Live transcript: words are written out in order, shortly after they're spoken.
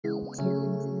She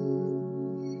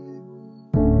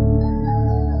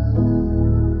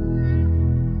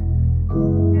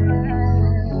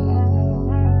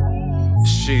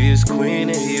is queen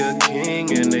and he a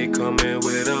king, and they coming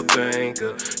with a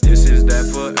banger. This is that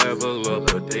forever love,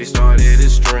 but they started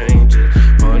as strangers.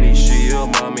 Honey, she a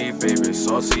mommy, baby.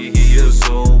 Saucy, he a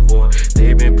soul boy.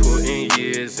 They been putting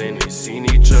years in, they seen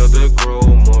each other grow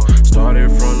more. Started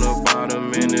from the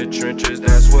bottom in the trenches,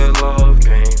 that's where love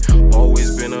came.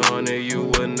 Always been 100, you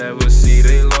would never see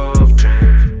they love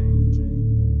change.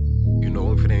 You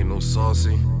know if it ain't no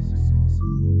Saucy,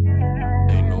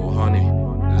 ain't no honey.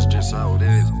 That's just how it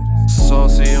is.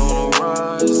 Saucy on the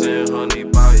rise and honey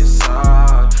by his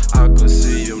side. I could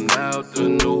see him now, the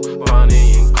new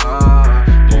Bonnie and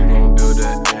Clyde. They gon' build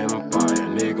that empire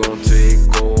and they gon' take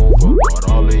over. But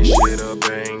all this shit a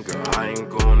banger, I ain't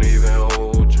gon' even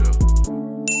hold you.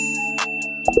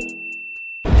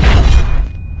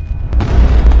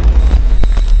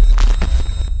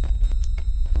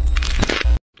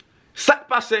 Sac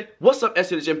passe, what's up,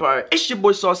 SH Empire? It's your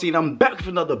boy Saucy and I'm back with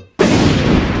another bang.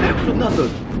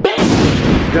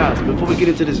 Guys, before we get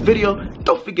into this video,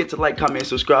 don't forget to like, comment, and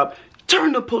subscribe.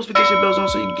 Turn the post notification bells on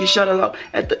so you can get shouted out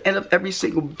at the end of every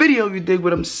single video. You dig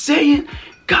what I'm saying?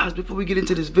 Guys, before we get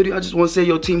into this video, I just want to say,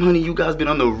 yo, Team Honey, you guys been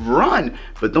on the run.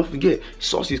 But don't forget,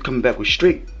 Saucy is coming back with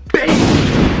straight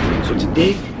bang. So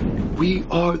today, we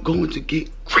are going to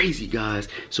get crazy, guys.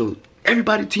 So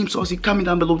everybody, Team Saucy, comment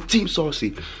down below, Team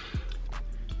Saucy.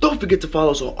 Don't forget to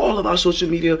follow us on all of our social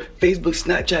media, Facebook,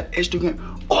 Snapchat, Instagram,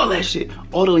 all that shit.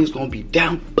 All the links gonna be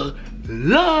down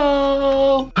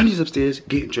below. Honey's upstairs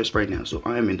getting dressed right now, so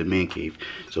I am in the man cave.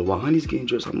 So while Honey's getting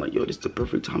dressed, I'm like, yo, this is the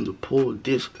perfect time to pull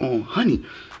this on Honey.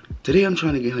 Today I'm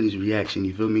trying to get Honey's reaction,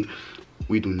 you feel me?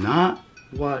 We do not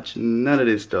watch none of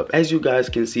this stuff. As you guys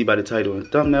can see by the title and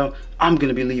thumbnail, I'm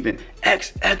gonna be leaving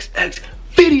XXX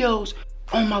videos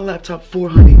on my laptop for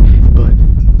Honey, but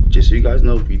just so you guys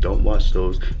know, we don't watch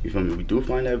those, you feel me? We do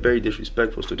find that very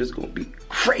disrespectful, so this is gonna be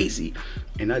crazy.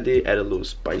 And I did add a little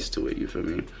spice to it, you feel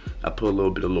me? I put a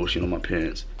little bit of lotion on my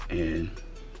pants, and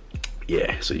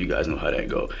yeah, so you guys know how that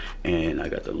go. And I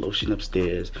got the lotion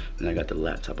upstairs, and I got the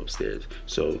laptop upstairs.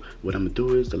 So what I'm gonna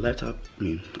do is the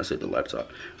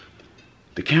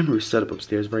camera is set up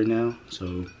upstairs right now,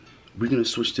 so we're gonna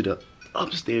switch to the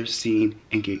upstairs scene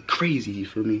and get crazy, you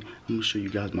feel me? I'm gonna show you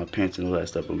guys my pants and all that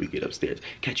stuff when we get upstairs.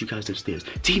 Catch you guys upstairs.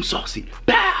 Team Saucy,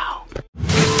 bow!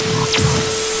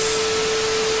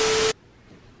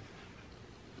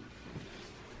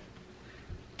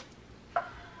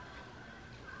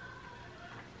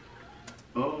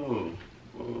 Oh.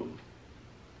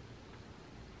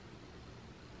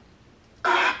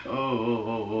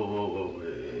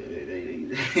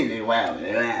 They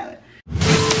wildin'.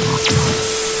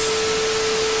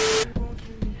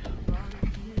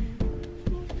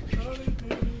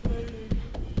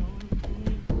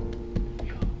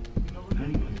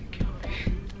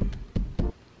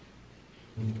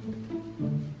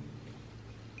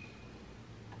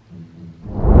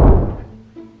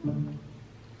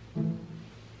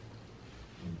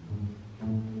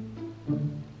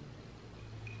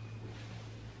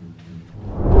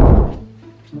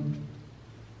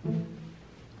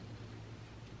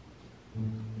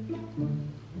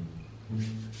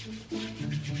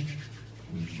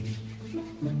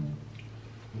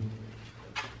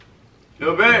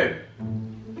 Yo, babe.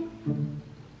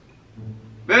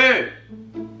 Babe.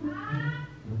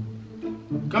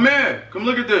 Come here. Come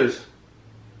look at this.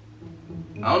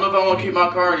 I don't know if I want to keep my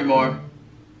car anymore.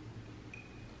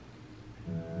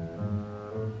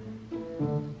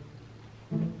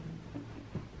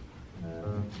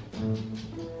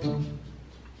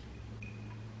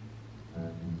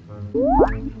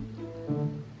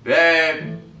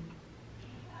 Babe.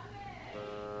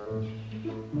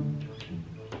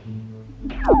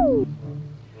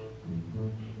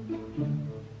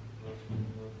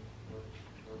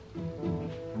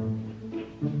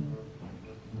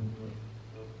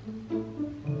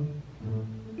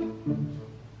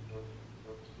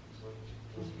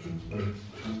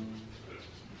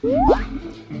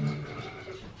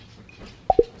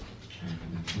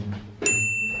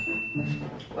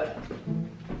 What?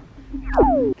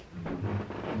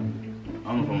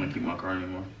 I don't know if I'm gonna keep my car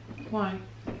anymore. Why?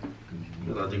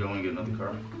 Because I think I want to get another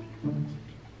car.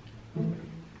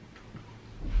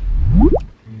 You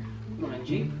want a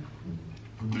Jeep?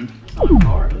 Hmm? It's not a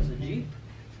car, it's a Jeep.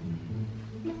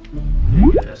 Yeah,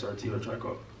 you get an SRT or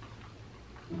tri-car.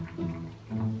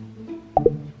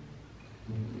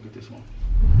 Look at this one.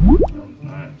 Oh,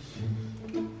 nice.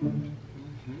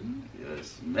 Yes,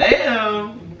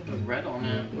 ma'am. Put red on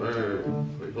it. Word.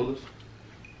 Wait, hold this.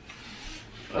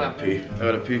 I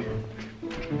gotta pee.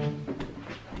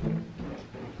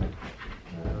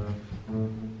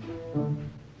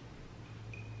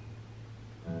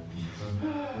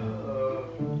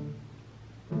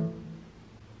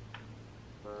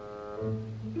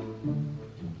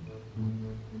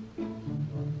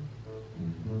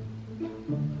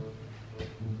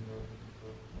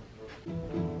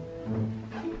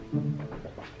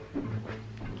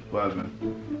 What happened?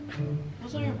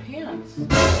 What's on your pants?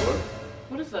 What?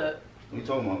 What is that? What you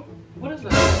talking about? What is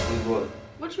that? What?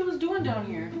 What you was doing down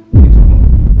here? What you talking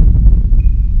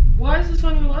about? Why is this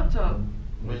on your laptop?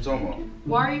 What you talking about?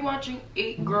 Why are you watching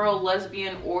 8-girl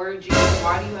lesbian orgies?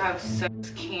 Why do you have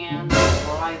sex cams,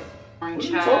 live porn What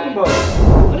chat? you talking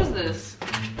about? What is this?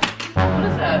 What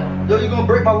is that? Yo, you gonna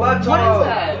break my laptop? What is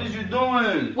that? What is you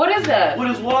doing? What is that?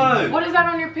 What is what? What is that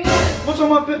on your pants? What's on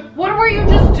my pants? What were you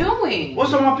just doing?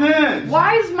 What's on my pants?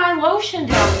 Why is my lotion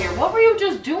down here? What were you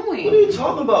just doing? What are you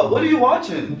talking about? What are you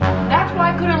watching? That's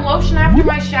why I couldn't lotion after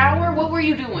my shower? What were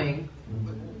you doing?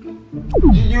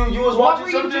 You was What were watching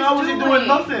you something? just I wasn't doing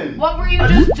nothing. What were you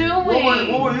just doing? What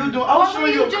were you doing? I was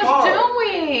showing you a car. What were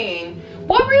you just doing?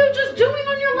 What were you just doing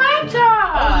on your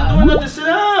laptop? I wasn't doing nothing. Sit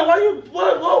down. Why you?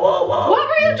 What? Whoa. What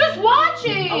were you just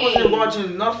watching? I wasn't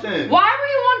watching nothing. Why were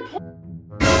you on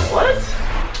porn?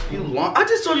 What? You want? I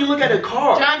just told you look at a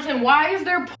car. Johnson, why is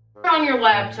there porn on your I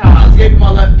laptop? just gave you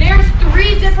my laptop. There's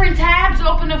 3 different tabs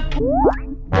open of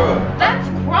porn. Bruh. That's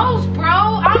gross, bro.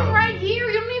 I'm right here.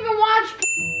 You don't even watch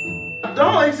porn.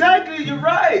 No, exactly. You're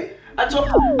right. I told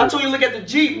you to look at the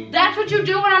Jeep. That's what you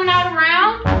do when I'm not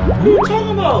around? What are you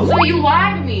talking about? So you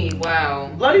lie to me.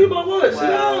 Wow. Lie to you about what? Sit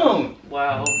down.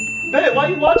 Wow. Babe, why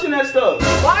you watching that stuff?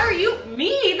 Why are you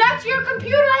me? That's your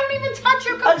computer. I don't even touch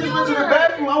your I computer. just went to the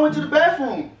bathroom. I went to the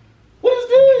bathroom. What is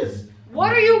this?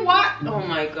 What are you watching? Oh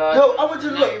my god. Yo, I went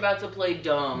to now look. you're about to play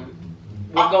dumb.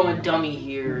 We're going dummy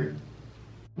here.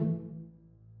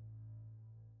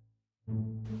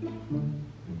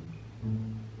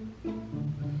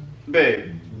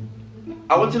 Babe,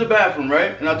 I went to the bathroom,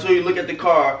 right? And I told you to look at the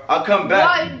car. I'll come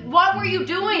back. What were you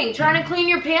doing? Trying to clean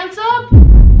your pants up?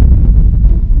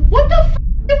 What the f are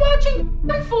you watching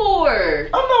porn for?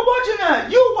 I'm not watching that.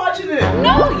 You watching it.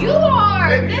 No, you are.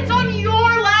 Baby. It's on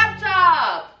your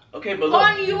laptop. Okay, but look.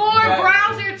 On your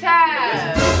browser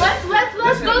tab.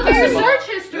 Let's go through your search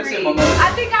history. Listen, Mama.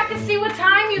 I think I can see what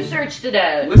time you searched it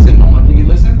at. Listen, Mama. Can you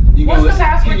listen? You What's gonna the listen?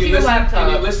 password Can to you your listen? laptop?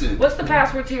 Can you listen? What's the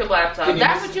password to your laptop? Can you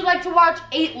That's listen? what you like to watch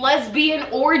 8 lesbian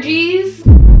orgies?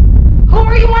 Who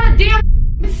are you on a damn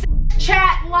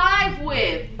chat live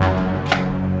with?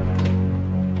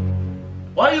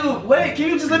 Why you wait? Can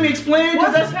you just let me explain?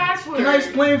 'Cause What's the password? Can I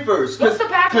explain first? What's the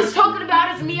password talking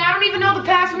about is me. I don't even know the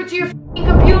password to your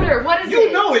computer. What is it?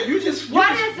 You know it. You just.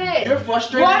 What is it? You're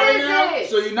frustrated What right is now, it?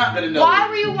 so you're not gonna know. Why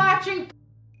were you watching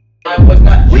I was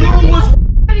not. We You don't need was. to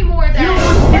anymore then? You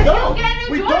was- If don't. you get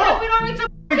into We it, don't. we don't need to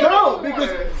We don't anymore.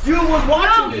 because you was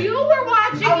watching No, it. you were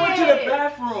watching I went to it. the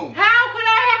bathroom. How could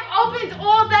I have opened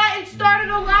all that and started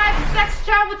a live sex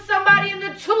chat with somebody in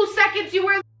the 2 seconds you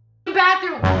were in the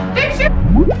bathroom? Fix your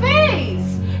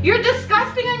face. You're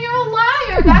disgusting and you're a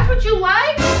liar. That's what you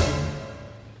like?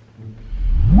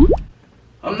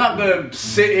 I'm not gonna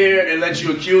sit here and let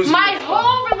you accuse me. My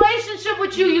whole relationship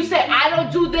with you, you said, I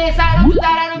don't do this, I don't do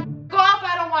that, I don't golf,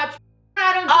 I don't watch,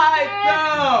 I don't do I this.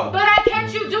 know. But I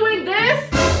catch you doing this?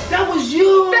 That was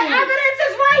you. The evidence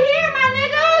is right here, my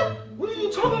nigga. What are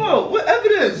you talking about? What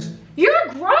evidence? You're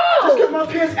Just gross. because my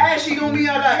pants ashy don't mean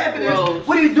I got evidence. Gross.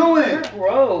 What are you doing? You're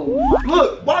gross.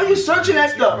 Look, why are you searching that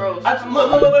stuff? gross.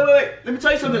 Wait. Let me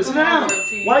tell you something. Sit Come on, down.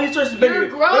 Bertie. Why are you searching, baby? You're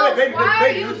gross. Wait, baby, Why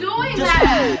baby, are you listen. doing Just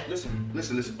that?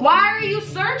 Listen. Why are you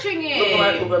searching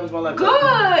Look, my laptop.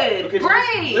 Good. Okay,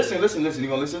 Great. Listen. You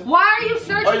gonna listen? Why are you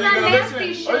searching Are you that gonna nasty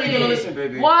listen? shit? Are you gonna listen,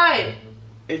 baby? What?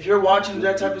 If you're watching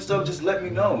that type of stuff, just let me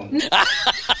know.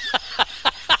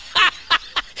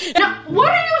 Now,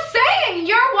 what are you saying?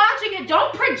 You're watching it.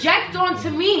 Don't project onto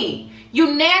me.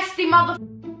 You nasty mother.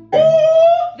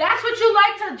 That's what you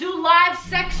like to do, live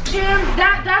sex jams?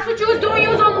 That's what you was doing? You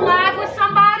was on live with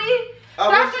somebody?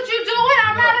 That's what you doing?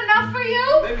 I'm not enough for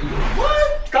you? Baby,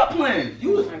 what? Stop playing.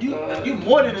 You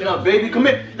more than enough, baby. Come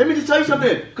here. Let me just tell you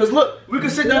something. Cause look, we can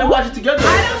sit down and watch it together.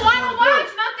 I don't want to watch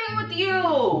nothing with you.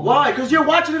 Why? Cause you're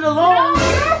watching it No, alone.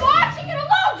 you're watching it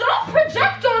alone. Don't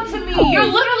project onto me. You're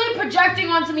literally projecting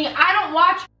onto me. I don't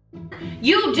watch.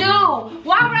 You do.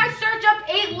 Why would I search up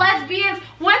 8 lesbians?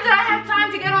 When did I have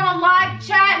time to get on a live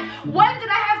chat? When did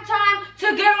I have time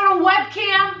to get on a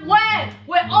webcam? When?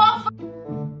 We're all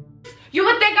you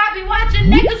would think I'd be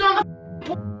watching niggas on the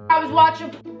I was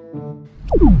watching.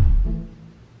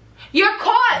 You're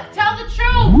caught. Tell the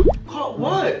truth. Caught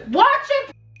what? Watching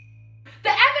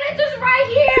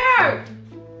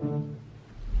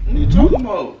talking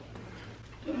about?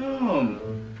 Damn.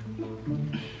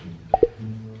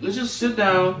 Let's just sit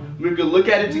down. We can look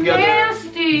at it together.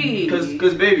 Nasty.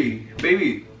 Cause baby,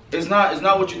 it's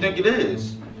not what you think it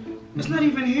is. It's not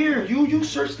even here. You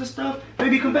search the stuff.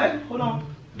 Baby, come back. Hold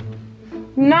on.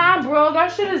 Nah, bro,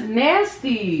 that shit is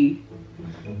nasty.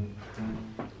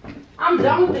 I'm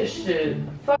done with this shit.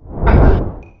 Fuck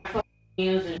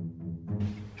music.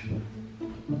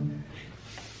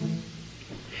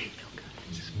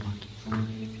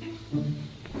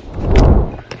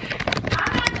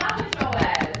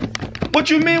 What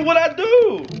you mean what I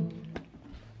do?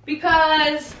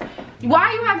 Because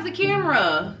why you have the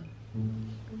camera?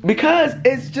 Because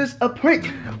it's just a prank.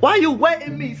 Why you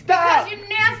wetting me? Stop. Because your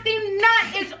nasty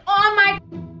nut is on my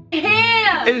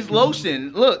hand. It's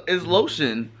lotion. Look, it's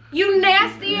lotion. You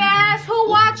nasty ass. Who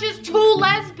watches two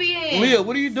lesbians? Leah,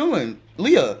 what are you doing?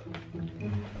 Leah.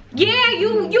 Yeah,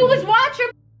 you was watching.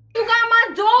 You got my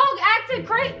dog acting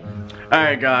crazy.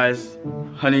 Alright guys.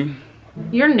 Honey.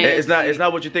 You're nasty. It's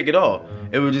not what you think at all.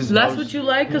 It was just That's what you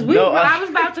like? Cause I was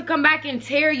about to come back and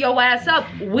tear your ass up.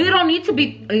 We don't need to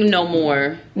be no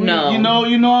more. No. You know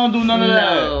I don't do none of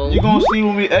that. You gonna see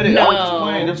when we edit. No. I was just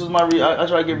playing. This was my I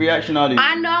try to get reaction out of you.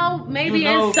 I know maybe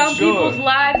in some people's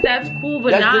lives that's cool,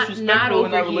 but not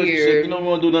over here. You don't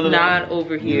want to do none of that. Not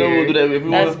over here. You don't want to do that. If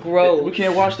we That's gross. We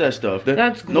can't watch that stuff.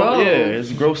 That's gross. No, yeah,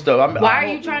 it's gross stuff. Why are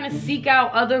you trying to seek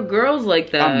out other girls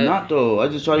like that? I'm not though. I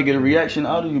just try to get a reaction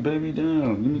out of you, baby.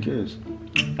 Damn, give me a kiss.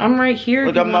 I'm right here.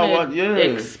 Look, I'm not watching. Yeah.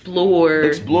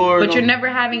 Explore. But you're never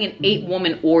having an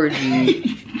 8-woman orgy.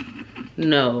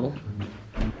 No.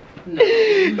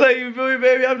 Like, you feel me,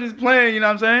 baby? I'm just playing, you know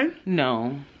what I'm saying?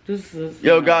 No. This is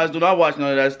Yo, guys, do not watch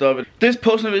none of that stuff. This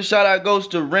post of a shout out goes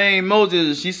to Rain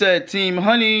Moses. She said, Team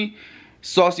Honey,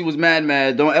 Saucy was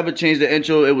mad. Don't ever change the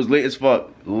intro. It was late as fuck.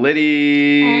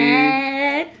 Liddy.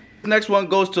 Next one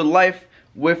goes to Life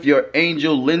with Your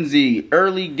Angel Lindsay.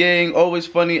 Early gang, always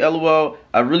funny, LOL.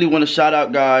 I really want to shout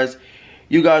out, guys.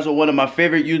 You guys are one of my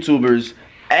favorite YouTubers.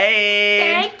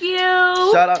 Hey! Thank you!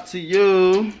 Shout out to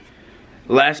you.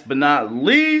 Last but not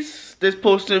least, this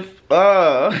posting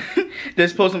shout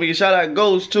out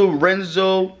goes to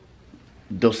Renzo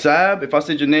Dosab. If I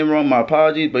said your name wrong, my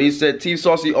apologies. But he said Team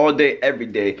Saucy all day, every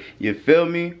day. You feel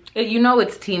me? You know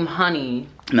it's Team Honey.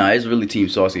 Nah, it's really Team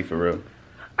Saucy for real.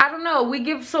 I don't know. We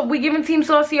giving Team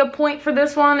Saucy a point for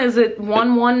this one. Is it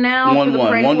 1-1 now?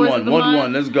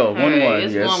 1-1. Let's go.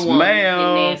 1-1. Yes, ma'am.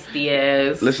 You nasty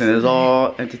ass. Listen, it's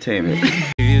all entertainment.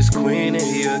 He is queen and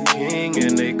he a king,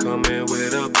 and they come in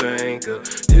with a banger.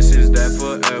 This is that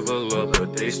forever love,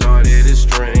 but they started as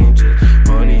strangers.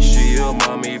 Honey, she a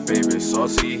mommy, baby.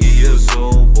 Saucy, he a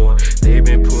soul boy. They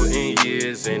been putting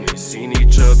years in, they seen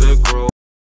each other grow.